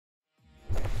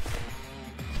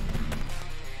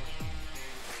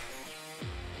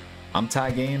I'm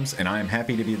TyGames, and I am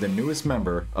happy to be the newest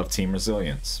member of Team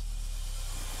Resilience.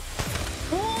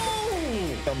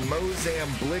 The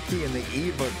Mozam Blicky and the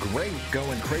Eva Great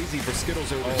going crazy for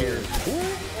Skittles over here.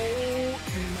 Oh,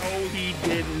 no, he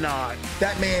did not.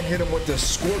 That man hit him with the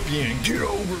Scorpion. Get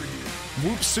over here.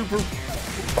 Whoop super.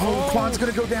 Oh, Quan's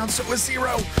gonna go down, so is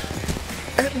Zero.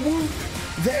 And Whoop,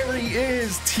 there he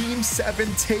is. Team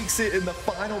 7 takes it in the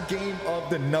final game of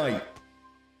the night.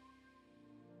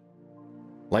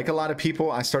 Like a lot of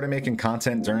people, I started making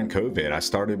content during COVID. I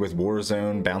started with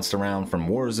Warzone, bounced around from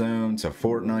Warzone to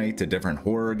Fortnite to different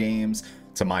horror games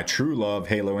to my true love,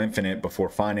 Halo Infinite, before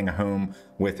finding a home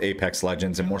with Apex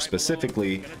Legends, and more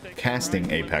specifically, casting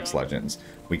Apex Legends.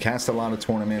 We cast a lot of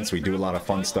tournaments, we do a lot of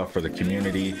fun stuff for the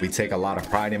community, we take a lot of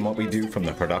pride in what we do from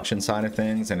the production side of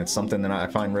things, and it's something that I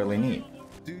find really neat.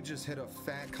 Dude just hit a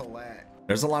fat collat.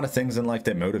 There's a lot of things in life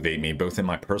that motivate me, both in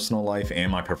my personal life and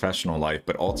my professional life,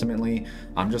 but ultimately,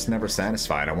 I'm just never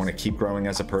satisfied. I want to keep growing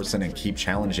as a person and keep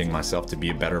challenging myself to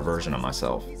be a better version of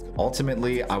myself.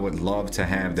 Ultimately, I would love to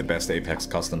have the best Apex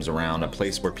customs around, a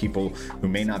place where people who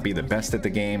may not be the best at the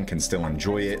game can still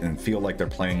enjoy it and feel like they're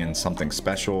playing in something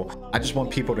special. I just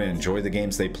want people to enjoy the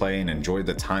games they play and enjoy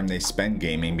the time they spend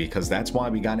gaming, because that's why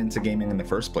we got into gaming in the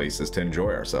first place, is to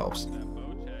enjoy ourselves.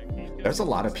 There's a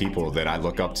lot of people that I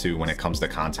look up to when it comes to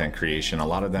content creation. A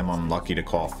lot of them I'm lucky to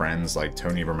call friends, like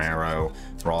Tony Romero,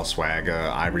 Raw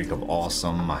Swagga, Ireek of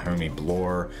Awesome, my homie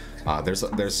Blore.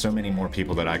 There's so many more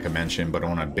people that I could mention, but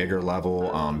on a bigger level,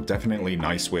 definitely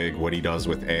Nicewig. What he does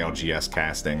with ALGS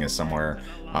casting is somewhere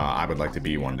I would like to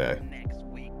be one day.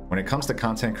 When it comes to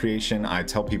content creation, I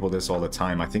tell people this all the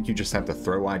time. I think you just have to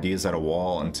throw ideas at a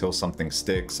wall until something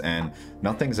sticks, and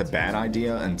nothing's a bad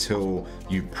idea until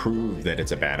you prove that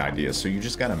it's a bad idea. So you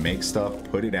just got to make stuff,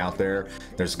 put it out there.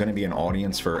 There's going to be an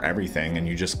audience for everything, and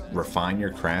you just refine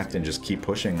your craft and just keep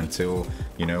pushing until,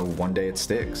 you know, one day it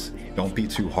sticks. Don't be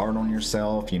too hard on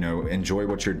yourself, you know, enjoy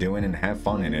what you're doing and have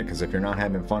fun in it, because if you're not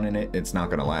having fun in it, it's not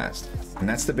going to last. And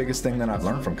that's the biggest thing that I've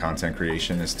learned from content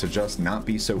creation, is to just not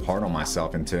be so hard on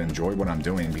myself and to enjoy what I'm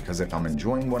doing, because if I'm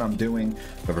enjoying what I'm doing,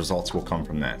 the results will come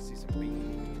from that.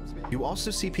 You also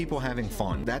see people having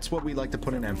fun. That's what we like to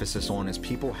put an emphasis on, is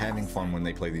people having fun when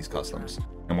they play these customs.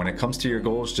 And when it comes to your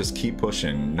goals, just keep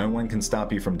pushing. No one can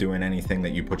stop you from doing anything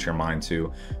that you put your mind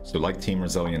to. So like Team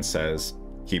Resilience says,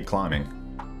 keep climbing.